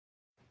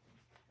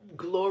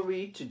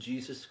Glory to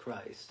Jesus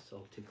Christ.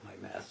 I'll take my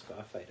mask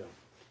off. I don't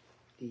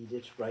need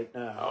it right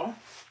now.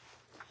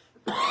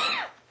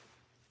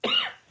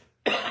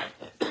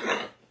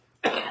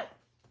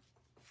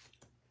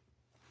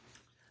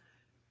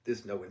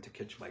 There's no one to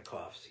catch my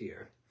coughs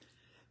here.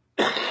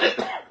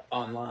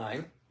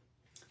 Online.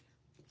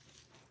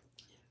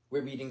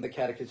 We're reading the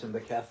Catechism of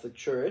the Catholic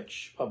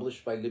Church,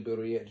 published by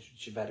Libreria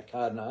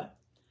Vaticana.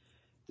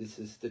 This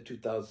is the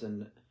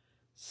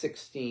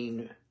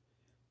 2016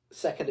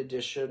 second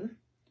edition.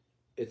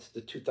 It's the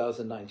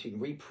 2019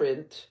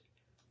 reprint.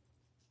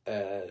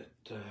 And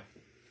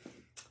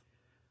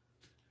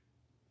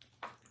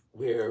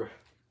we're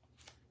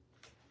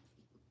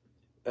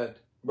at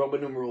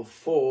Roman numeral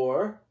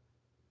 4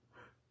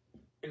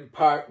 in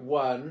part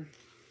 1,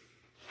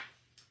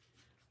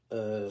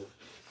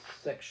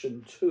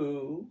 section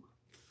 2,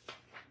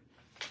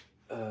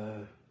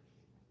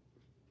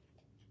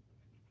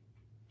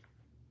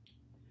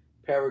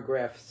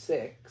 paragraph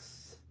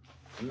 6,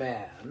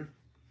 man,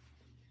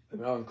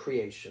 on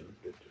creation,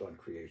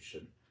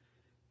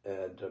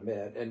 and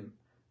man, and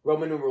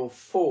Roman numeral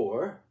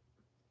 4,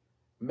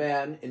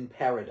 man in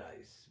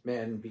paradise,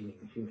 man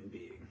being human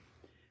being.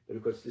 But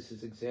of course, this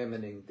is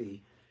examining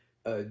the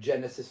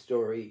Genesis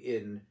story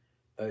in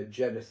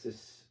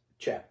Genesis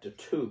chapter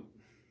 2.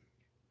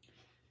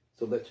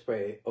 So let's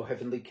pray. O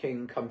heavenly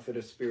King,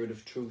 Comforter, Spirit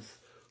of truth,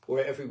 who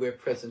are everywhere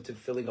present and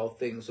filling all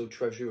things, O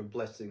treasure of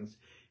blessings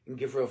and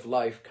giver of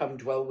life, come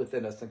dwell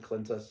within us and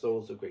cleanse our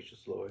souls, O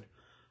gracious Lord.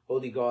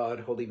 Holy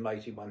God, holy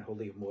mighty one,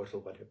 holy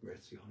immortal one, have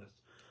mercy on us.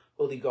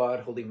 Holy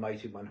God, holy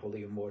mighty one,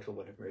 holy immortal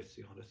one, have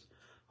mercy on us.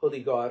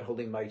 Holy God,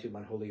 holy mighty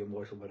one, holy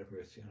immortal one, have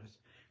mercy on us.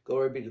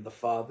 Glory be to the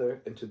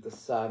Father, and to the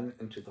Son,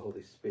 and to the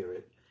Holy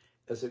Spirit,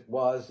 as it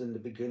was in the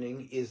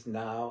beginning, is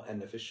now,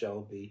 and ever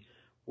shall be,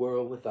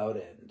 world without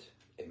end.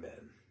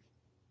 Amen.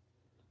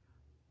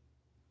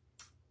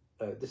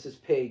 This is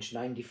page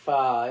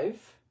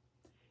 95,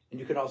 and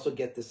you can also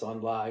get this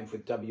online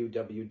with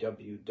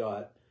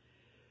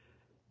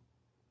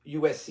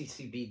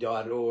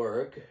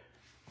www.usccb.org,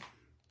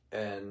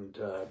 and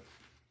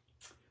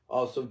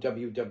also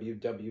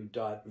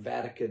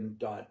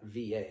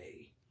www.vatican.va,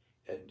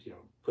 and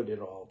put in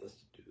all this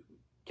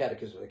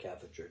Catechism of the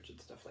Catholic Church and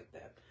stuff like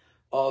that.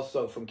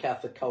 Also, from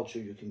Catholic Culture,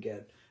 you can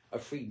get a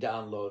free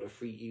download, a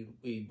free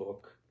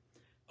e-book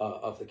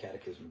of the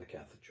Catechism of the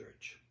Catholic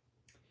Church.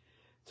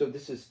 So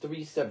this is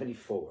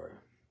 374.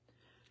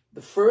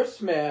 The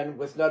first man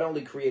was not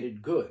only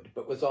created good,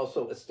 but was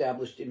also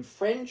established in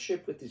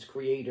friendship with his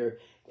Creator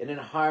and in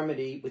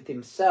harmony with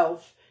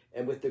himself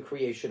and with the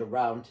creation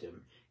around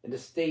him, in a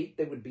state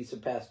that would be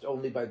surpassed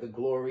only by the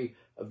glory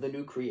of the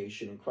new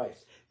creation in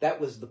Christ. That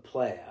was the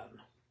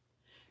plan.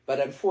 But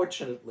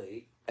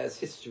unfortunately, as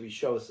history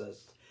shows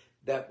us,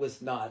 that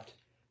was not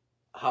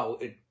how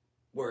it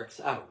works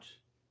out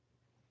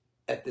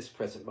at this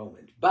present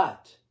moment.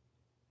 But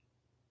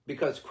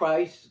because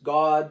Christ,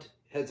 God,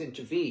 has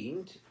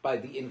intervened by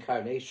the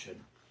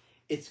incarnation,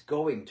 it's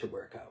going to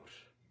work out.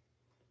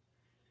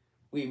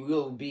 We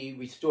will be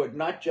restored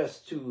not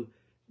just to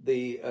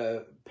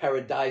the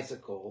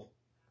paradisical,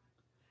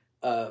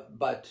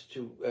 but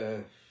to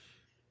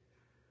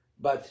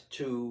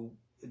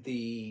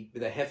the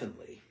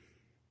heavenly,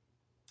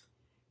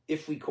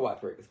 if we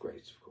cooperate with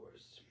grace, of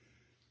course.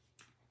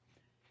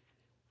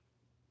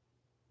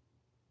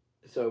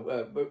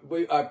 So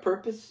our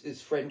purpose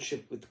is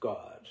friendship with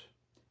God,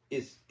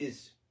 is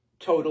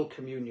total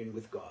communion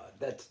with God.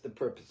 That's the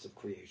purpose of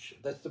creation.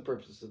 That's the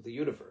purpose of the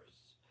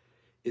universe,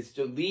 is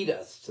to lead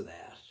us to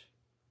that.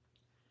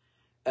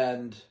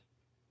 And,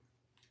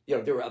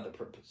 there are other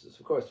purposes,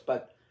 of course,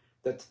 but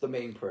that's the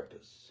main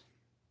purpose.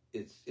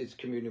 It's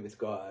communion with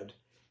God,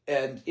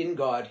 and in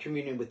God,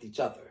 communion with each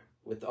other,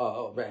 with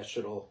all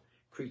rational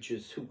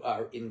creatures who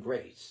are in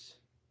grace.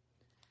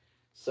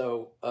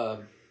 So,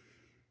 and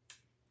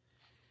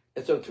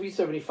so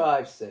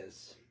 375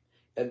 says,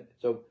 and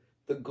so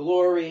the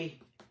glory,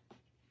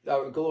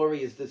 our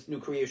glory is this new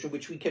creation,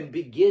 which we can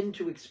begin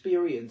to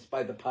experience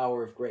by the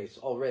power of grace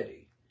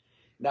already.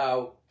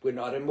 Now, we're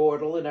not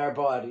immortal in our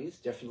bodies,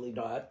 definitely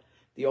not.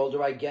 The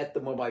older I get, the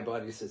more my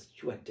body says,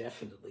 you are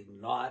definitely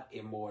not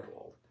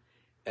immortal.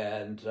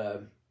 And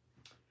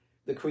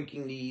the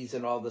creaking knees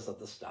and all this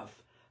other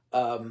stuff.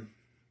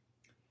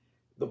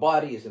 The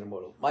body is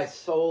immortal. My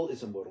soul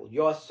is immortal.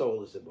 Your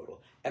soul is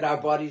immortal. And our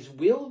bodies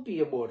will be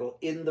immortal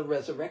in the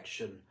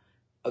resurrection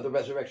of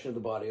the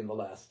body in the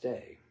last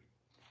day.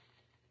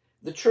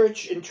 The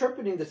Church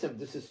interpreting this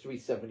is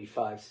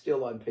 375,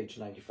 still on page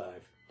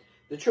 95.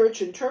 The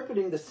Church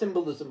interpreting the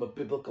symbolism of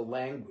biblical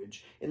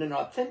language in an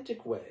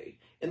authentic way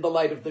in the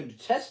light of the New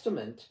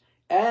Testament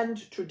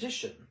and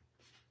tradition.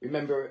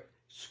 Remember,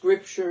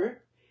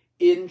 Scripture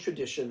in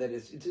tradition, that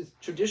is,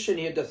 tradition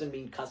here doesn't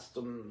mean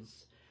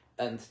customs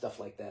and stuff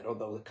like that,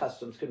 although the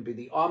customs can be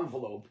the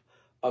envelope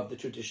of the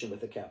tradition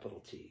with a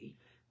capital T,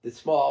 the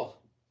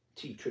small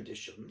t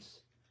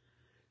traditions.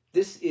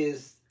 This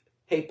is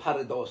he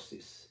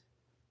paradosis,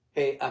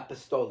 he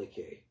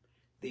apostolicae,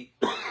 the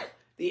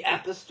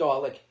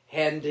apostolic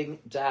handing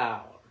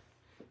down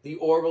the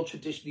oral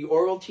tradition, the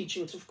oral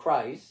teachings of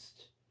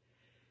Christ,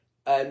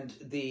 and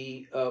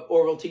the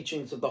oral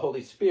teachings of the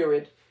Holy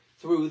Spirit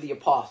through the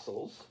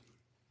apostles,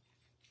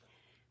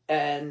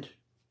 and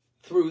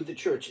through the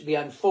church, the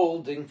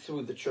unfolding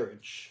through the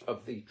church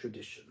of the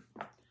tradition.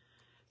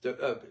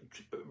 The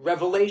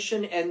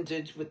revelation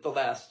ended with the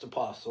last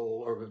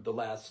apostle, or the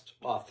last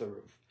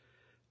author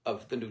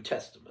of the New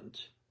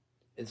Testament,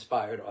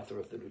 inspired author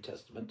of the New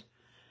Testament,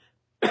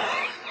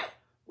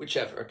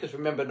 whichever, because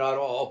remember, not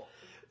all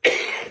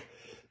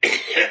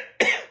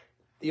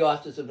the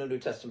authors of the New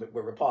Testament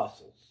were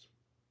apostles.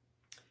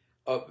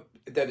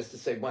 That is to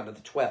say, one of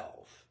the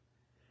 12,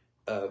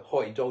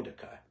 hoi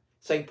dodica.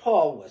 St.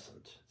 Paul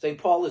wasn't. St.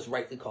 Paul is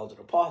rightly called an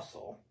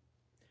apostle,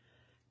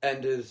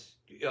 and is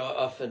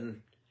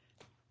often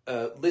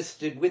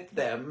listed with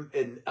them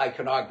in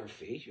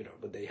iconography. You know,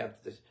 but they have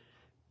this,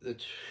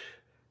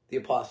 the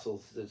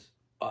apostles is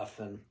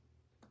often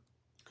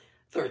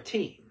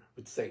 13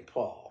 with St.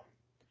 Paul,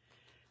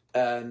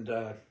 and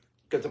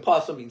because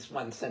apostle means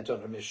one sent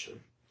on a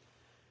mission,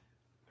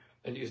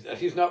 and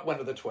he's not one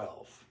of the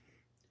 12,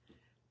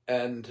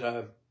 and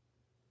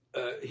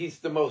he's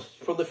the most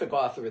prolific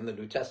author in the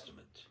New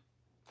Testament,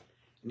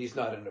 and he's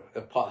not an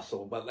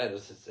apostle, but let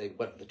us say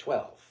one of the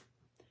 12.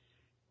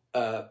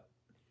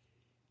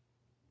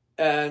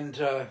 And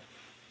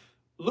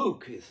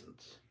Luke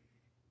isn't.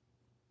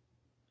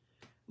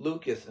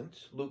 Luke is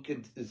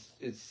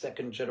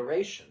second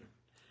generation.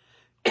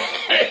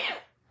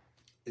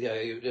 Yeah,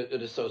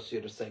 an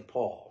associate of St.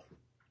 Paul.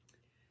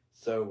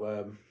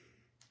 So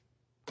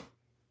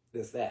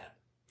there's that.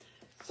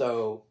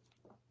 So,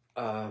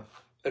 and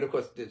of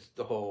course, there's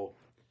the whole,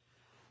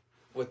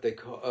 what they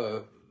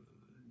call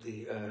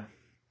the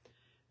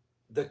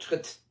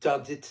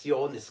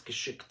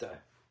Traditionsgeschichte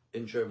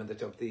in German,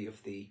 that of the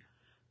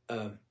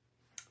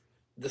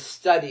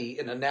study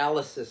and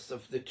analysis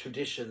of the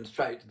traditions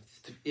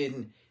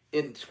in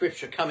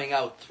Scripture, coming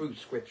out through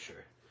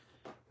Scripture,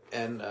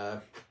 and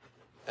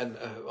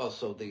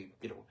also the,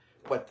 you know,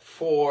 what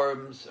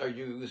forms are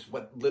used,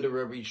 what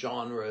literary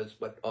genres,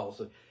 what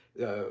also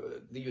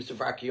the use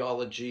of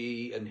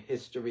archaeology and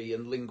history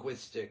and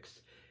linguistics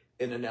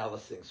in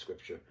analyzing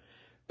Scripture.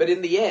 But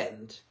in the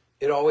end,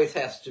 it always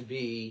has to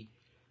be,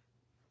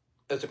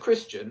 as a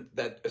Christian,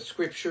 that a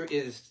Scripture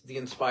is the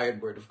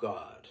inspired Word of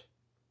God.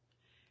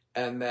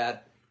 And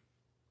that,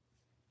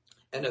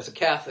 and as a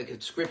Catholic,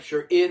 it's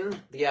Scripture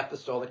in the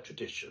apostolic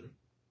tradition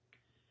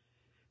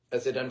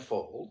as it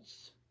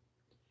unfolds.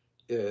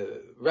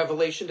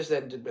 Revelation is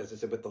ended, as I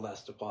said, with the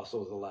last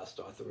apostle, the last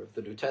author of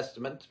the New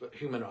Testament,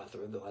 human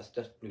author of the last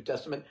New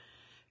Testament.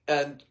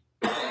 And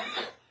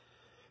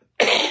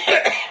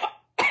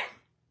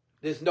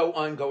there's no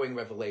ongoing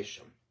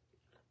revelation.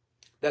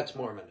 That's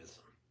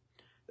Mormonism.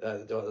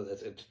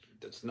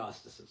 That's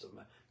Gnosticism,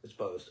 I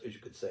suppose, as you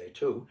could say,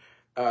 too.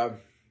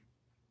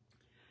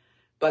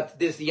 But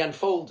there's the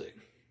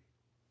unfolding.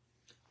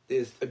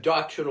 There's a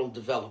doctrinal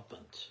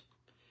development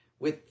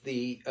with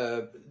the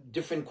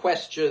different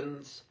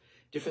questions,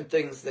 different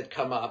things that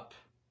come up.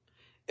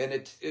 And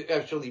it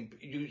actually,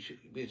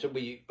 so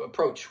we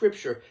approach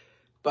Scripture,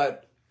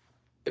 but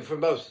for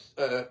most,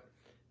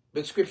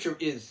 but Scripture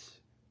is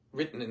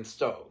written in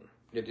stone.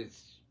 It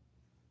is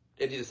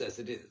as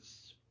it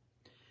is.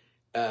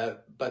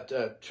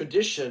 But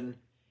tradition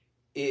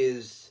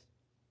is,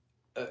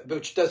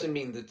 which doesn't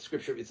mean that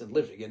Scripture isn't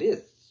living. It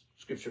is.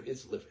 Scripture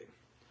is living.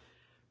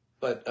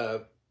 But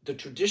the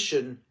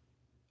tradition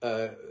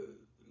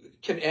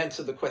can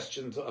answer the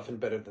questions often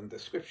better than the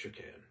Scripture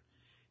can.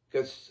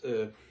 Because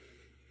you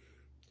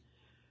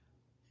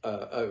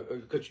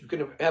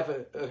can have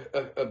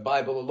a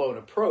Bible alone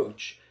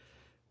approach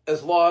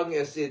as long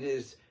as it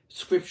is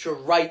Scripture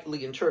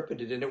rightly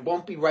interpreted, and it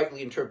won't be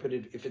rightly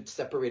interpreted if it's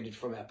separated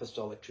from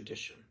apostolic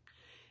tradition.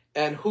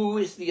 And who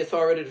is the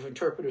authoritative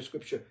interpreter of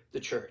Scripture? The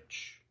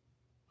Church.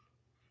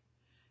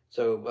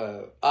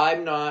 So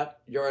I'm not,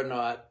 you're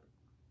not,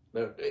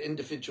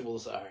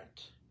 individuals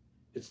aren't.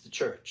 It's the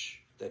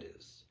Church that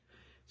is.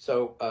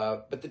 So,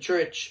 but the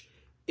Church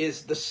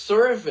is the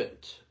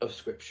servant of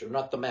Scripture,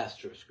 not the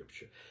master of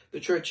Scripture. The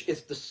Church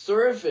is the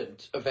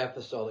servant of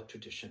apostolic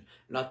tradition,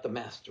 not the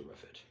master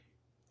of it.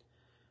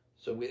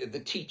 So the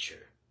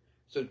teacher.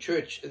 So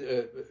Church,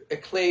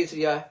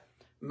 Ecclesia,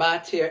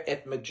 Mater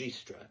et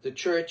Magistra. The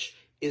Church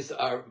is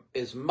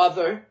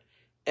mother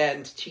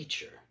and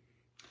teacher.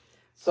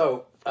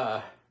 So,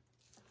 so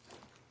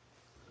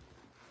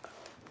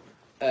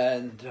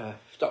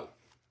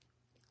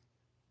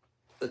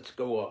let's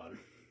go on.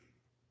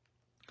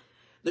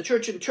 The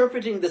Church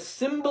interpreting the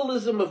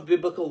symbolism of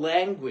biblical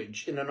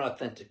language in an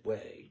authentic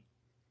way.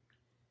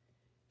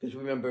 Because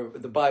remember,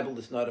 the Bible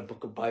is not a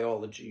book of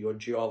biology or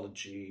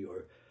geology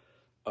or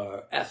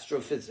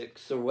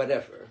astrophysics or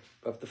whatever,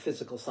 of the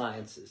physical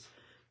sciences.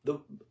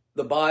 The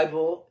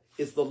Bible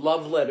is the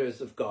love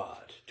letters of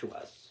God to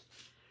us.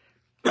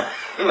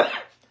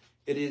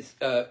 It is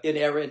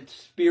inerrant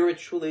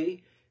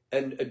spiritually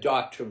and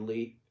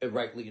doctrinally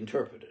rightly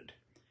interpreted,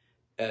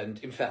 and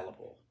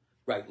infallible,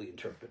 rightly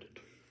interpreted.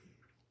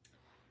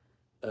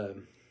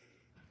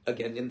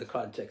 again, in the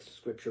context of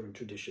Scripture and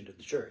tradition in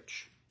the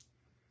Church.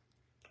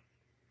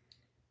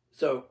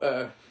 So,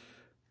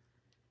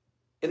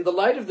 in the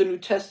light of the New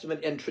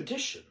Testament and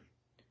tradition,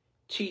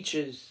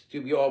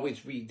 we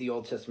always read the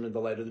Old Testament in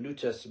the light of the New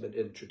Testament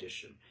and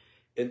tradition,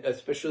 and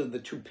especially the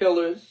two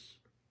pillars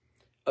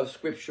of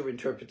Scripture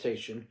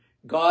interpretation.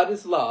 God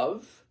is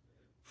love,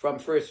 from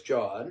 1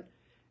 John,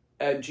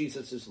 and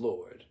Jesus is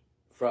Lord,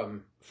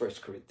 from 1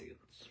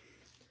 Corinthians.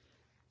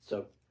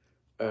 So,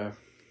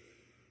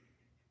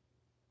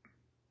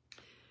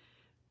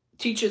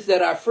 teaches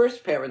that our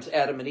first parents,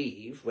 Adam and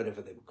Eve,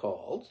 whatever they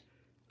called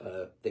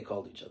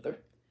each other,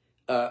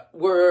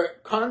 were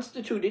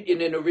constituted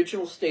in an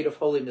original state of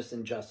holiness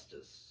and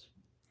justice.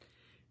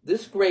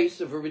 This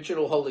grace of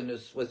original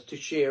holiness was to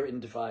share in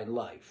divine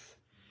life.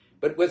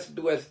 But was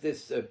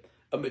this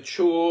a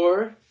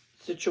mature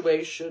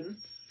situation?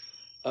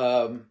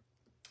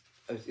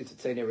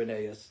 It's St.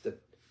 Irenaeus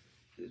that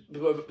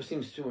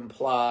seems to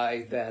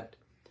imply that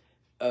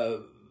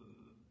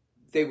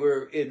they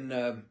were in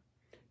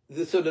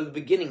the sort of the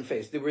beginning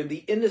phase. They were in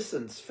the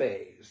innocence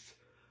phase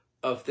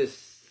of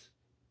this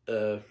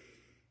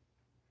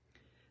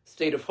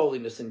state of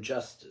holiness and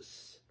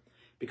justice,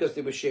 because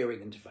they were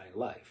sharing in divine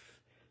life.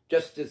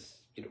 Just as,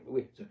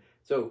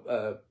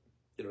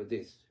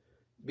 this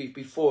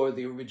before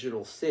the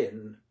original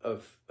sin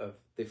of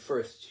the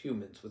first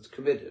humans was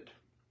committed,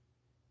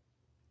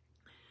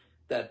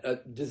 that a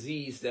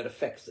disease that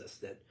affects us,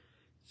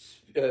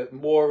 that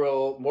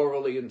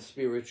morally and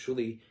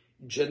spiritually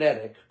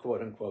genetic,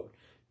 quote unquote,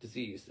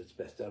 disease that's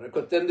passed down.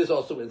 But then there's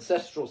also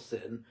ancestral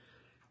sin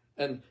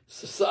and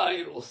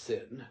societal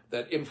sin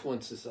that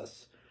influences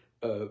us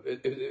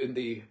in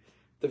the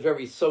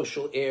very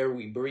social air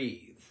we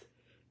breathe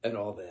and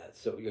all that.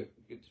 So it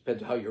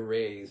depends on how you're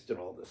raised and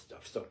all this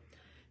stuff. So,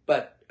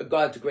 but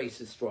God's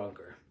grace is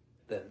stronger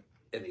than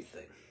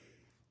anything.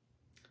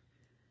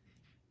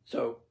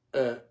 So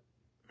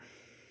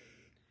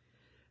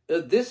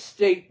this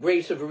state,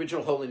 grace of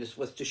original holiness,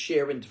 was to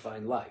share in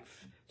divine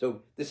life.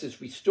 So this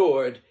is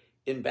restored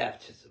in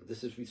baptism.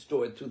 This is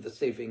restored through the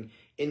saving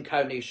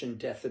incarnation,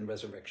 death, and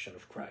resurrection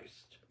of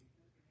Christ.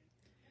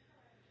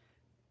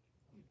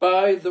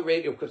 By the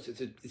rate, of course,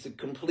 is it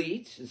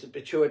complete? Is it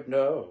matured?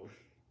 No.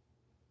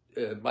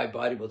 My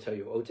body will tell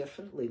you, oh,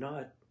 definitely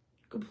not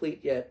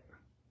complete yet.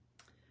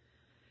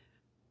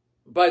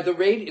 By the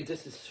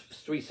this is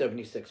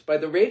 376. By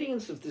the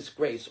radiance of this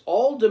grace,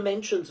 all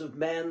dimensions of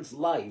man's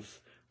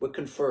life were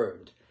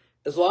confirmed,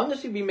 as long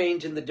as he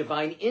remained in the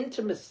divine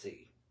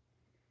intimacy.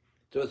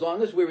 So as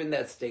long as we're in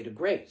that state of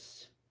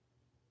grace,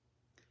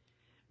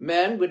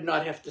 man would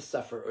not have to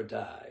suffer or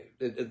die,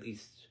 at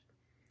least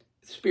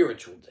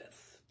spiritual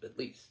death, at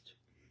least.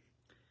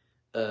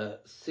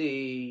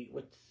 See,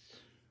 what's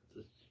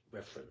the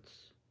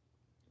reference?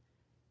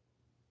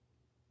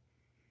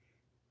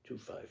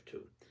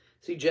 252.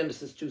 See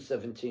Genesis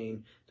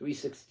 2:17,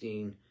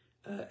 3:16,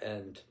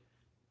 and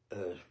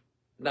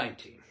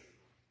 19.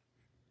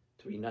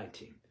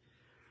 3:19.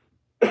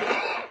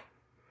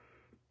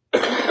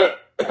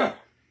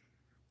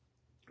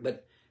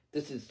 But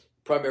this is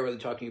primarily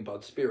talking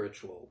about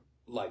spiritual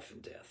life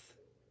and death,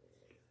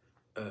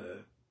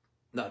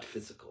 not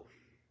physical.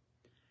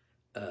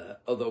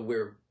 Although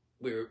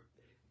we're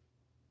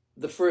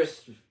the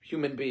first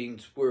human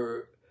beings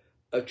were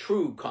a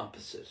true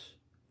composite.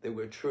 They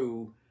were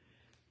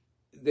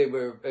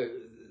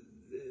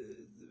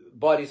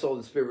body, soul,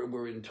 and spirit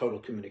were in total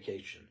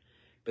communication.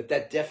 But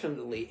that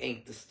definitely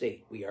ain't the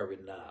state we are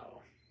in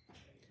now.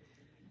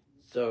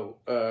 So,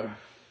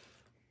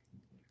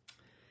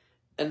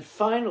 and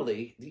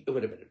finally, wait a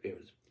minute,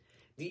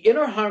 the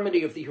inner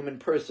harmony of the human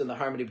person, the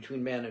harmony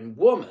between man and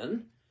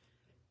woman,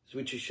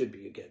 which it should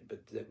be again,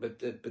 but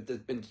there's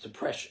been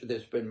suppression,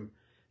 there's been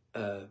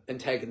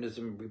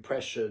antagonism,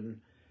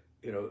 repression,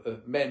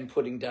 men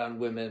putting down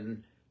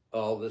women,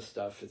 all this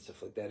stuff and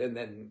stuff like that, and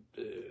then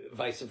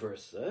vice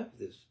versa.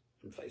 There's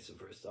vice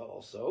versa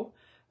also,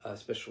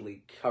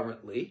 especially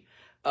currently.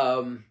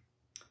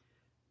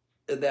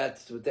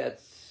 That's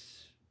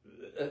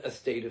a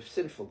state of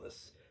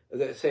sinfulness.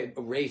 They say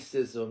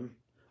racism,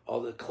 all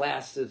the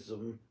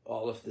classism,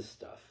 all of this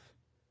stuff.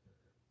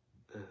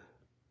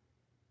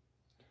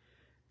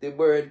 They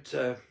weren't,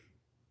 it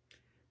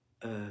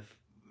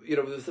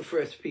was the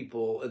first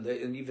people,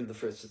 and even the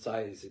first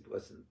societies, it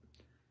wasn't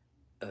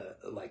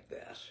like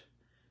that.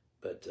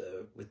 But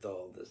with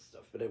all this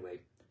stuff. But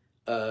anyway,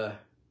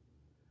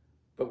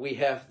 but we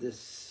have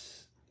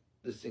this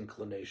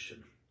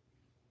inclination.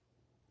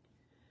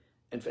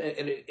 And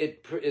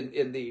it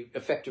in the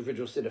effect of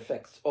original sin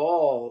affects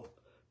all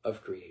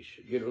of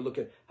creation. Look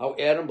at how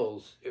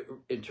animals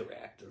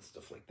interact and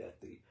stuff like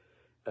that. The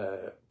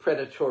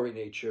predatory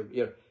nature.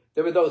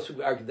 There were those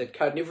who argued that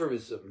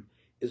carnivorism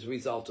is a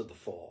result of the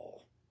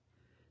fall.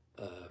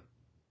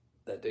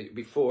 That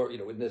before,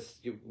 in this,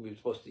 we were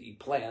supposed to eat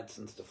plants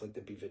and stuff like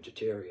that, be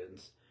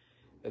vegetarians.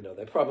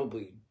 They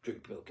probably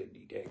drink milk and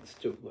eat eggs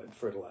too, and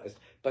fertilized.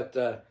 But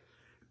but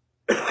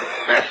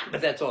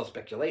that's all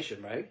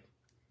speculation, right?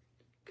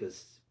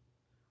 Because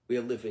we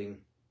are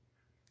living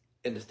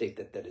in the state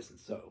that that isn't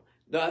so.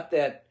 Not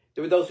that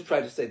there were those who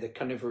tried to say that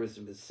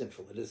carnivorism is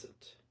sinful. It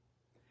isn't.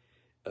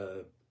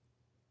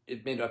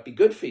 It may not be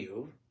good for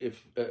you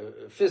if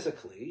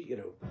physically, you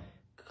know,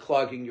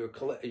 clogging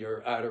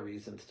your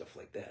arteries and stuff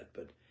like that,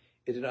 but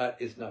it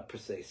is not per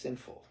se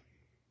sinful.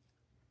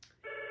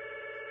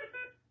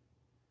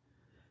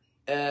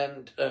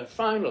 And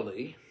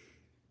finally,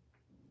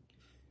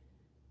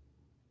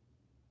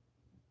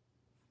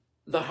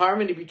 the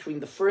harmony between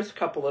the first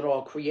couple and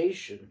all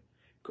creation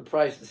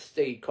comprised the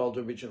state called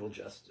original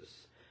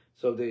justice.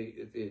 So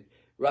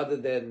rather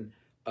than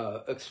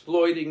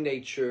exploiting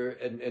nature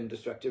and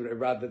destructive,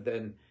 rather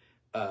than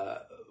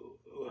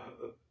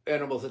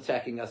animals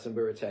attacking us and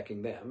we're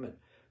attacking them, and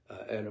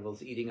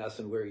animals eating us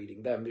and we're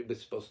eating them, it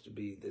was supposed to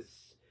be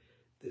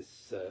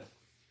this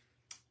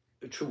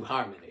true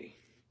harmony,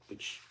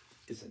 which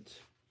isn't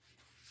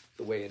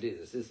the way it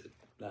is it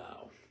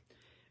now?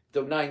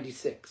 So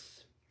 96.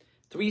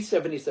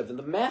 377,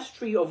 the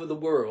mastery over the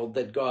world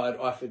that God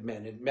offered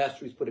men, and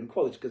mastery is put in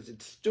quotes because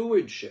it's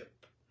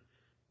stewardship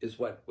is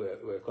what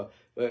we're called.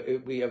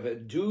 We have a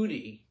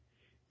duty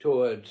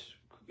toward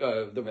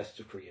the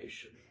rest of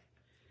creation.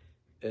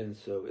 And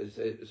so, as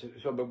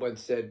someone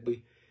once said,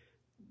 we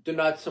do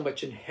not so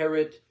much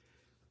inherit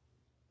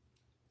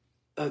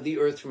the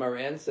earth from our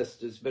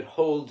ancestors, but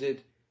hold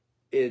it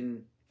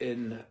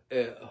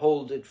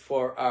hold it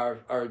for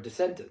our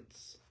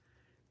descendants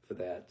for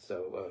that.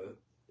 So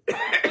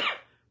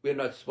we're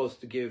not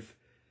supposed to give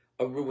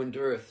a ruined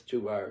earth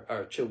to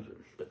our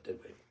children, but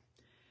anyway.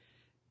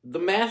 The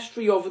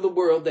mastery over the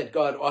world that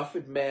God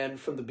offered man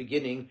from the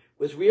beginning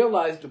was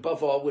realized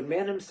above all when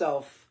man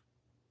himself,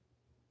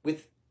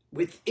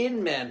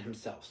 within man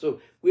himself.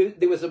 So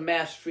there was a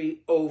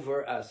mastery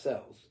over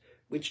ourselves,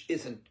 which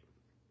isn't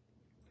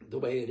the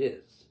way it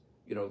is.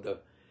 You know,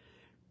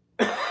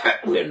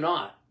 we're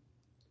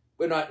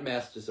not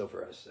masters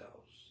over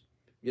ourselves.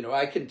 You know,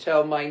 I can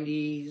tell my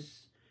knees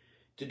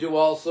to do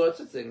all sorts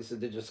of things,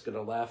 and they're just going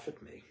to laugh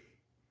at me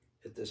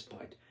at this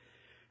point.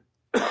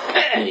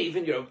 And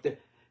even, you know,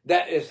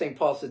 that, as St.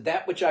 Paul said,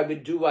 that which I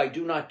would do, I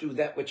do not do.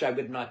 That which I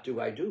would not do,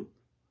 I do.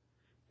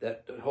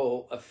 That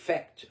whole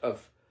effect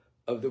of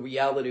the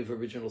reality of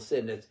original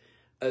sin.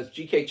 As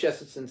G.K.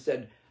 Chesterton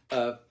said,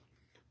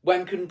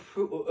 one can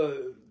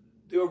prove,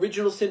 the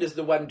original sin is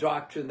the one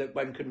doctrine that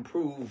one can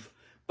prove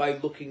by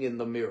looking in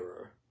the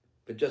mirror,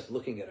 but just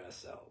looking at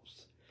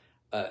ourselves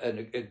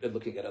and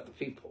looking at other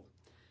people.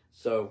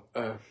 So,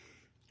 or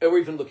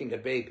even looking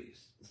at babies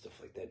and stuff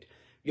like that.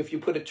 If you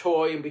put a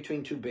toy in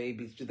between two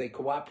babies, do they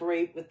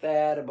cooperate with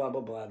that? And blah,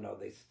 blah, blah. No,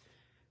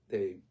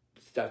 they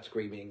start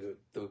screaming.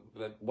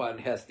 That one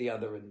has the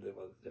other. And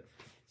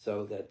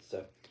so that's,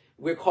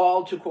 we're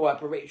called to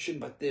cooperation,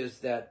 but there's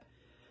that,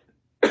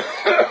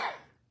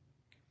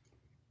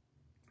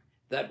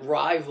 that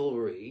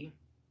rivalry.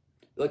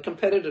 Like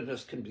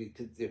competitiveness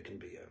there can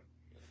be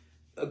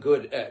a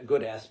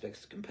good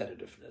aspects to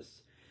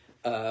competitiveness.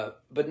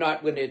 But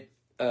not when it,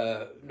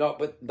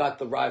 not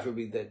the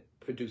rivalry that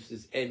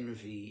produces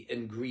envy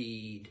and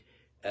greed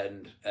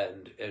and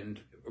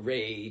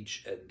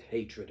rage and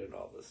hatred and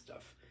all this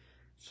stuff.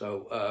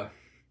 So,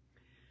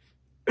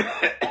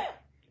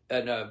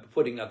 and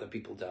putting other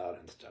people down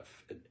and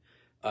stuff, and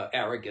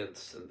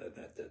arrogance, and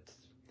that's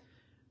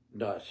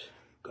not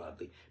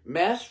godly.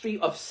 Mastery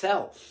of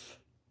self.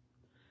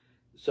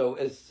 So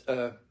as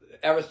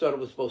Aristotle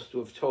was supposed to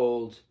have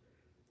told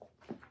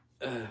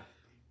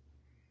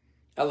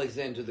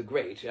Alexander the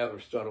Great,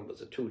 Aristotle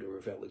was a tutor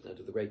of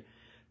Alexander the Great,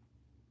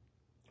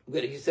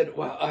 that he said,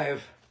 well,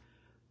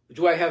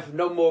 do I have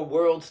no more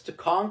worlds to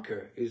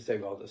conquer? He's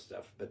saying all this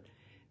stuff, but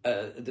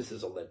this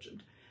is a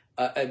legend.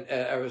 And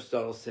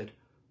Aristotle said,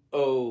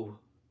 oh,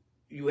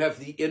 you have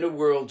the inner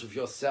worlds of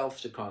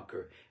yourself to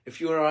conquer.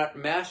 If you are not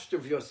master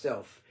of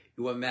yourself,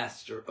 you are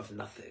master of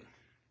nothing.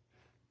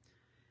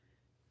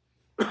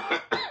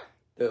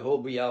 The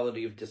whole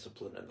reality of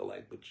discipline and the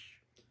like, which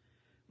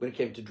when it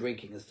came to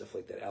drinking and stuff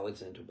like that,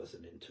 Alexander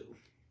wasn't into.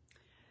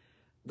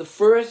 The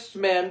first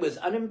man was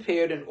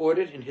unimpaired and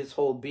ordered in his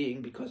whole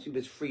being because he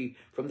was free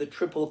from the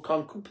triple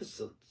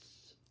concupiscence.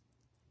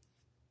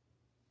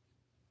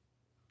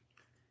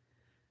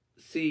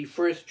 See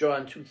 1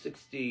 John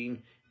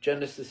 2:16,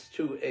 Genesis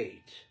 2:8.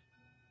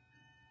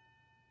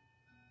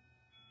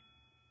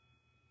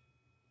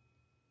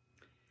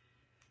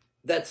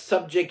 That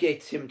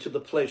subjugates him to the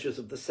pleasures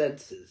of the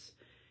senses,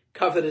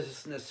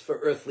 covetousness for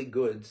earthly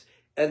goods,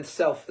 and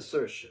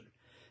self-assertion.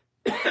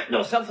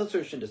 No,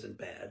 self-assertion isn't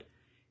bad.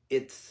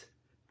 It's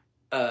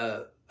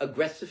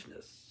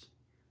aggressiveness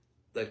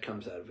that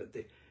comes out of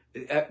it.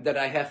 That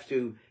I have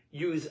to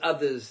use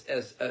others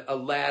as a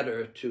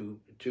ladder to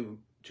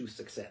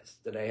success.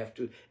 That I have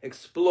to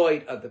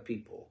exploit other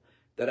people.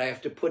 That I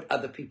have to put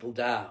other people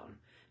down.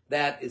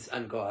 That is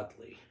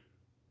ungodly.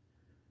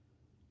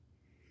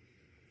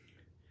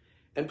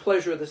 And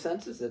pleasure of the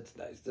senses, that's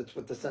nice. That's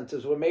what the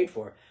senses were made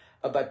for.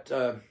 But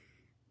to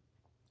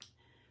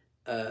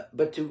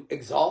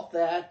exalt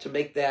that, to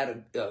make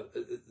that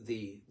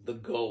the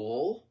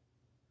goal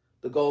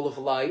of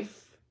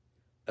life,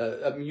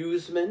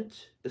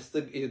 Amusement is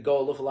the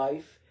goal of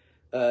life.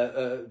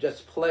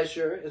 Just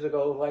pleasure is a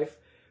goal of life.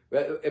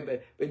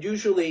 But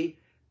usually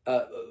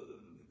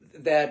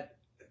that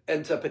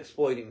ends up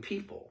exploiting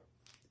people,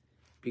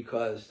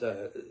 because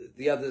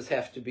the others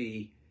have to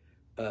be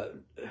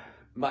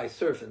my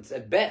servants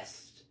at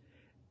best,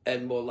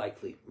 and more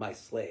likely my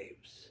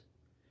slaves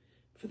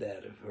for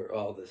that, or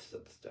all this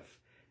other stuff.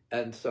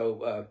 And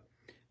so,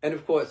 and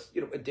of course,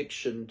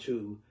 addiction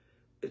to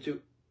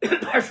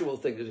actual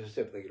things,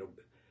 simply,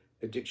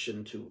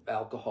 addiction to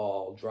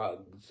alcohol,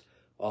 drugs,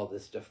 all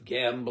this stuff,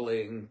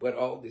 gambling, but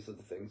all these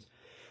other things.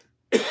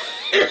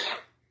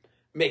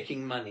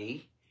 Making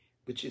money,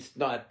 which is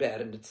not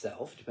bad in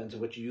itself, depends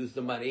on what you use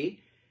the money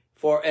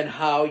for and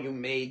how you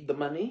made the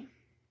money,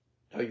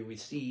 how you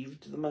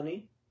received the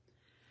money.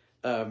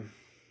 So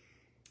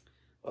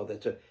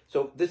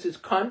this is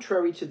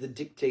contrary to the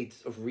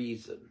dictates of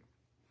reason.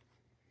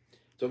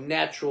 So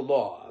natural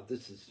law,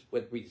 this is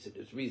what reason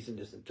is. Reason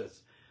isn't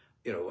just,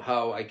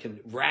 how I can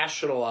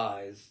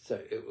rationalize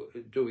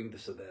doing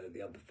this or that or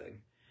the other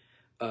thing.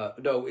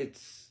 No,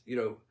 it's,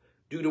 do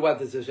to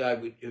others as I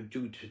would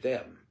do to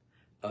them,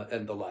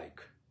 and the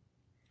like.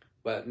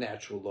 But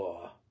natural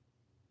law,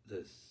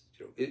 this,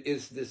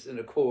 is this in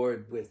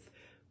accord with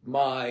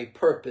my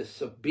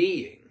purpose of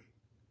being,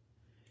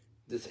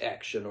 this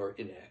action or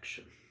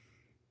inaction?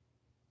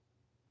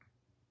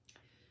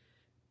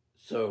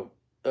 So,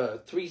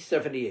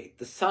 378.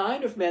 The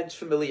sign of man's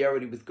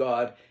familiarity with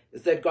God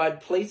is that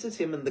God places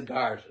him in the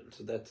garden.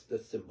 So that's the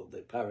symbol, the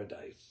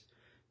paradise,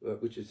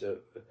 which is an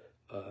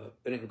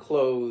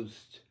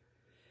enclosed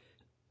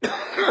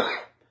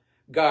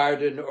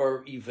garden,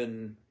 or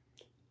even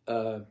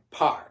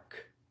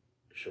park,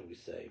 shall we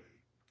say,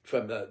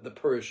 from the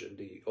Persian,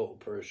 the old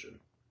Persian.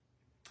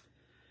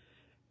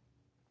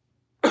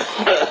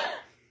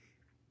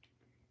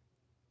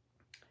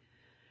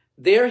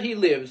 There he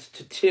lives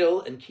to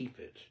till and keep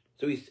it.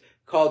 So he's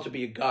called to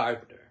be a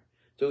gardener.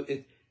 So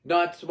it's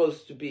not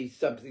supposed to be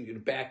something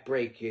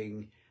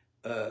backbreaking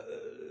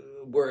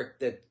work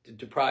that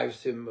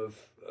deprives him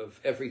of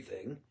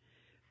everything.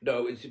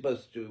 No, it's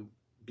supposed to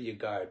be a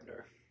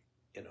gardener,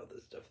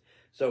 this stuff.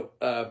 So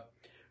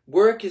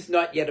work is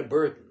not yet a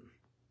burden,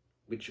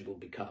 which it will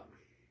become.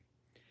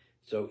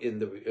 So in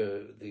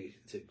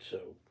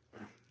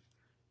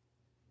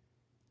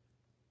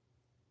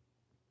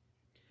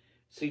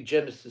see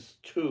Genesis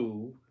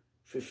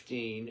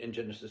 2:15 and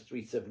Genesis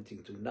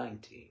 3:17 through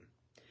 19.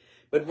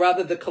 But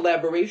rather the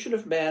collaboration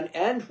of man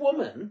and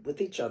woman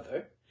with each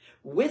other,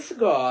 with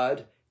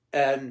God,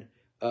 and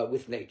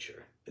with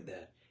nature,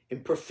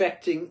 in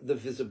perfecting the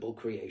visible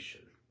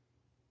creation.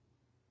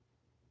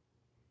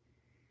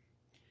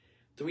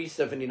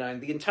 379.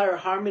 The entire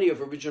harmony of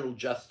original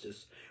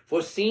justice,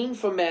 foreseen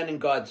for man in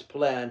God's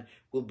plan,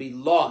 will be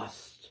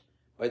lost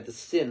by the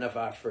sin of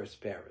our first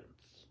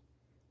parents.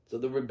 So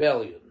the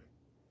rebellion,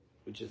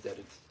 which is that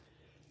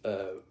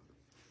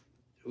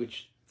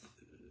which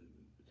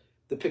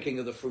the picking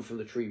of the fruit from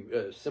the tree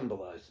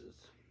symbolizes.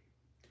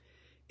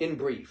 In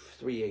brief,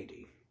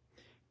 380.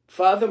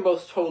 Father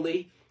most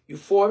holy, you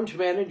formed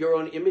man in your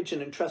own image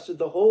and entrusted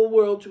the whole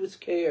world to his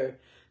care,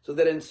 so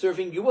that in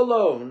serving you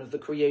alone, the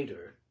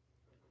Creator,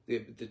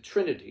 the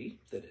Trinity,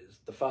 that is,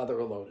 the Father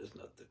alone is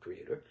not the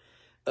Creator,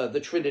 the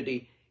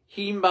Trinity,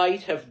 he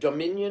might have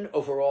dominion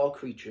over all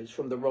creatures,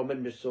 from the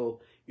Roman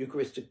Missal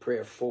Eucharistic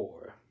Prayer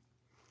 4,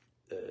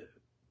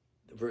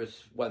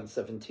 verse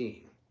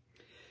 117.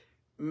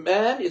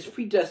 Man is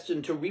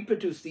predestined to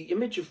reproduce the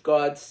image of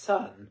God's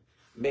Son,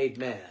 made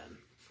man.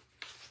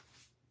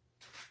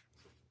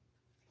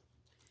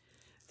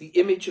 The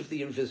image of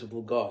the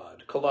invisible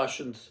God,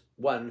 Colossians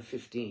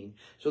 1:15,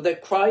 so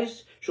that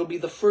Christ shall be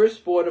the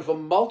firstborn of a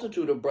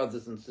multitude of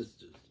brothers and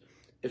sisters,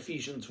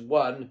 Ephesians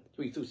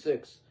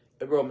 1:3-6,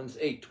 and Romans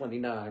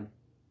 8:29.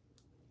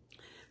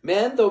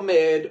 Man, though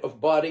made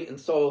of body and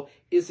soul,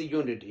 is a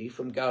unity,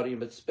 from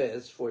Gaudium et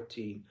Spes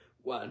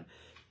 14:1.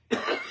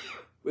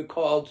 We're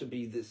called to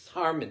be this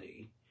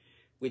harmony,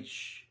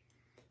 which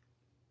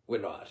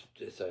we're not,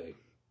 as I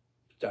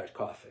start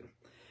coughing.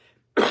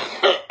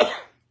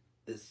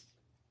 This,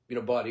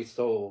 body,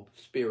 soul,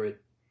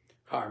 spirit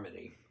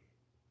harmony,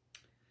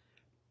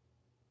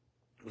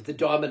 with the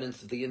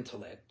dominance of the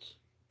intellect,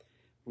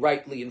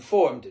 rightly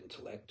informed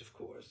intellect, of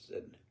course,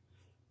 and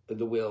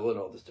the will and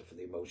all this stuff, and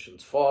the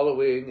emotions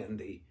following, and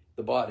the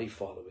body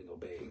following,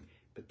 obeying.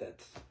 But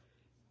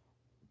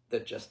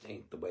that just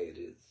ain't the way it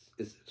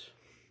is it?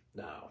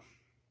 Now.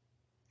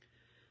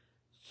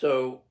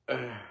 So,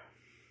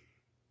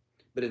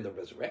 but in the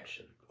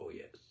resurrection, oh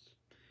yes,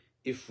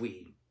 if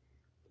we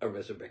are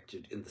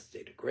resurrected in the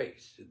state of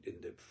grace,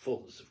 in the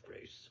fullness of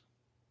grace.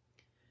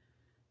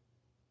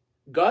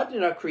 God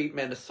did not create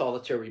man a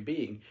solitary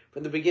being.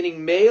 From the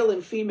beginning, male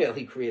and female,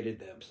 he created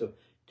them. So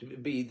to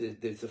be,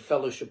 there's a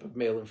fellowship of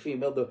male and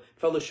female, the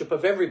fellowship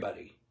of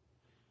everybody.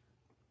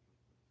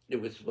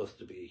 It was supposed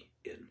to be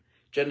in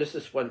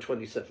Genesis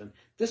 1:27.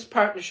 This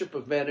partnership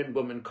of man and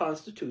woman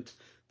constitutes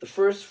the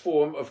first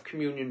form of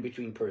communion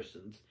between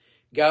persons.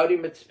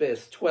 Gaudium et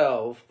Spes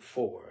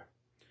 12:4.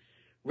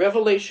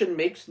 Revelation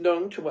makes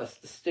known to us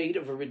the state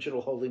of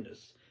original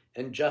holiness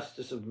and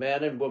justice of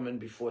man and woman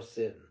before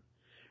sin.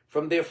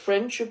 From their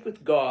friendship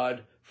with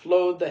God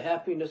flowed the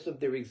happiness of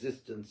their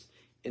existence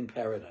in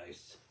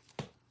paradise.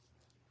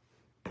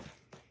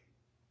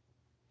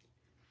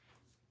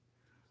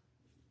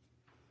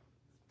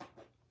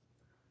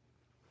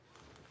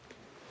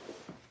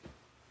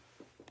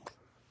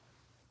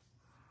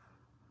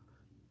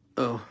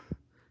 Oh,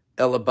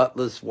 Ella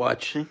Butler's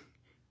watching.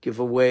 Give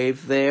a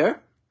wave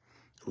there.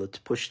 Let's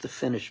push the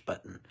finish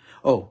button.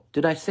 Oh,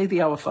 did I say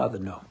the Our Father?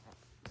 No.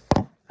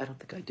 I don't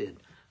think I did.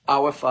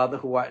 Our Father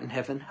who art in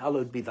heaven,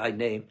 hallowed be thy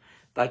name.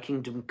 Thy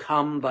kingdom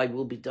come, thy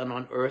will be done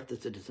on earth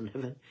as it is in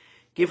heaven.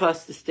 Give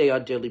us this day our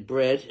daily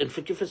bread, and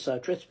forgive us our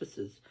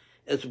trespasses,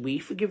 as we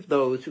forgive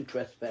those who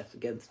trespass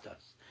against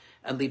us.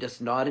 And lead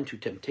us not into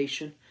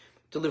temptation.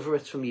 Deliver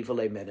us from evil.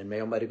 Amen. And may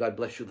Almighty God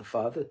bless you, the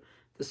Father,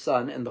 the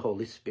Son, and the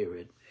Holy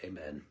Spirit.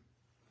 Amen.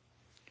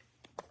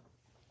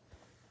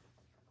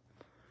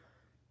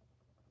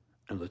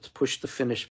 And let's push the finish